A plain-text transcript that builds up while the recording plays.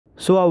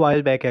So a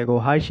while back ago,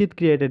 Harshit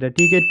created a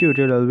ticket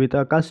tutorial with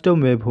a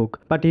custom webhook,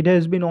 but it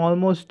has been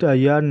almost a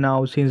year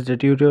now since the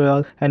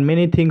tutorial and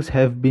many things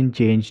have been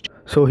changed.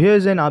 So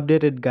here's an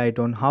updated guide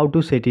on how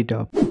to set it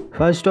up.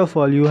 First of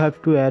all, you have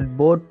to add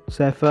both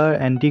Sapphire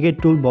and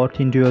Ticket Tool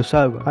bot into your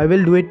server. I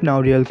will do it now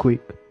real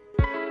quick.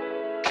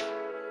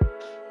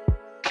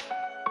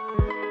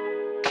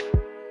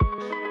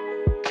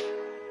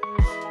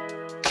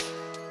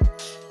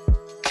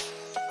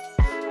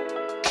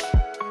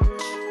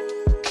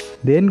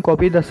 Then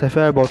copy the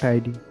Sapphire bot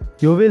ID.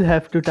 You will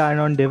have to turn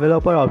on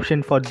developer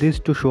option for this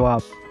to show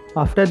up.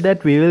 After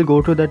that, we will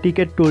go to the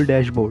Ticket Tool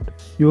dashboard.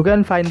 You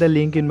can find the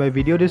link in my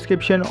video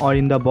description or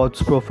in the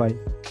bot's profile.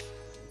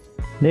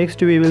 Next,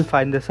 we will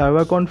find the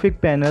server config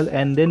panel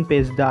and then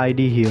paste the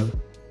ID here.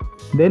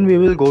 Then we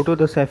will go to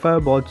the Sapphire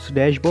bot's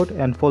dashboard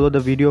and follow the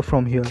video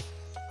from here.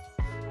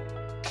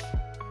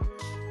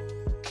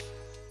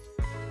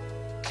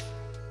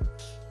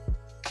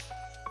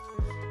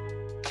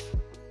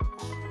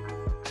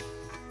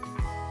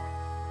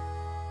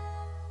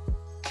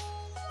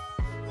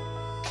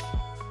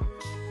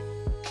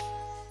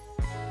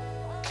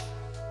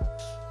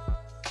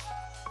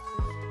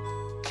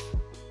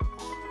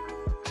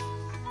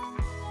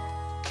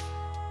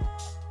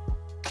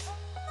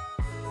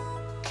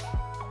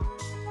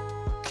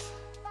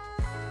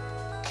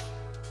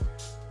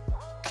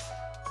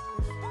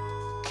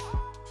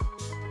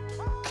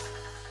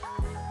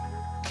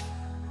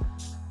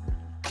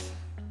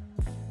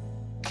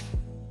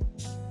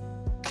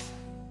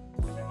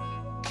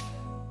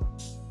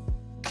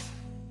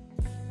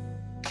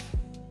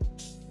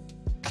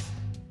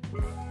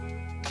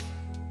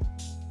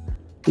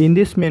 In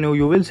this menu,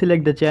 you will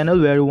select the channel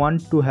where you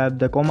want to have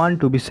the command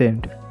to be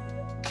sent.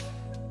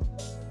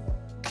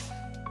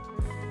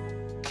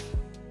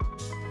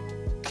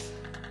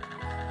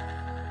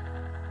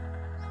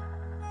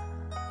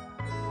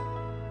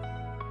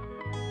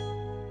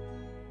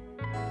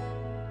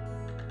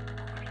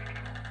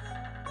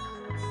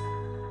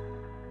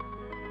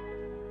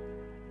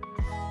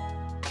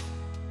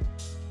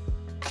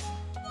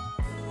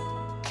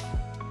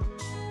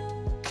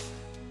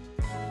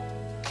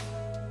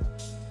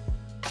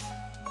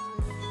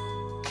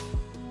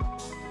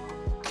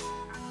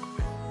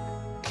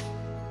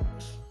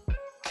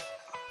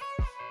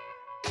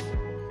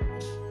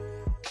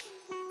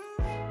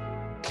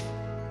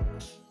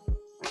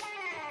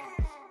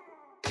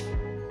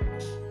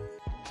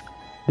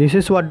 This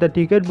is what the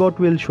ticket bot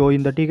will show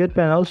in the ticket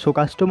panel, so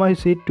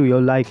customize it to your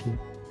liking.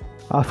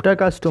 After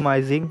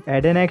customizing,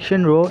 add an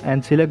action row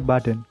and select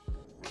button.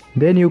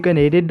 Then you can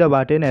edit the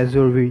button as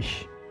your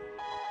wish.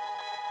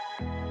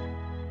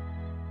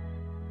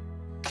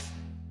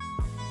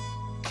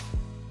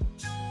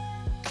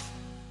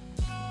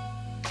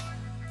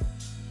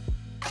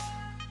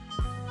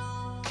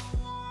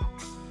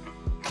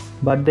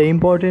 But the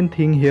important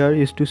thing here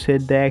is to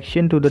set the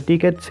action to the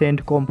ticket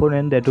sent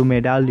component that you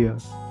made earlier.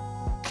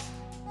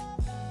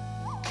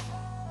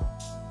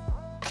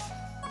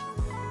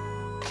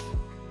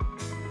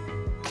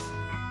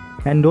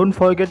 And don't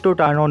forget to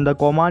turn on the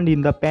command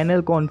in the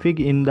panel config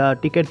in the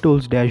Ticket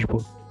Tools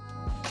dashboard.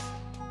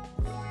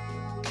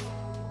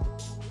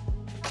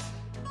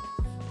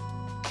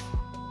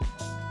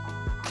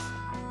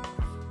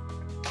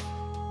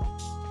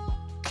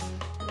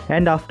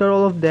 And after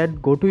all of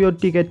that, go to your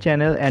ticket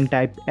channel and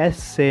type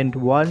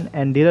send1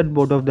 and delete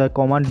both of the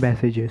command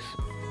messages.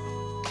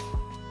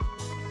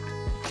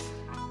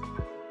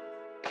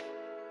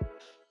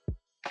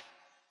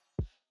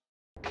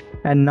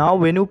 And now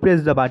when you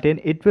press the button,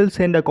 it will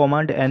send a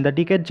command and the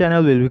ticket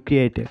channel will be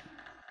created.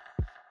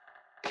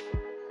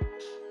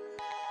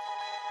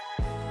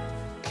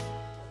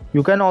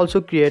 You can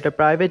also create a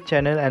private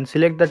channel and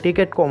select the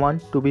ticket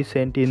command to be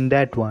sent in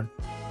that one.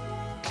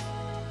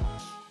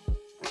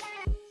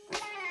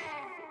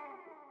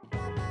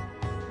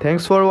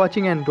 Thanks for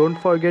watching and don't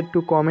forget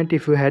to comment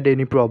if you had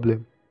any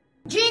problem.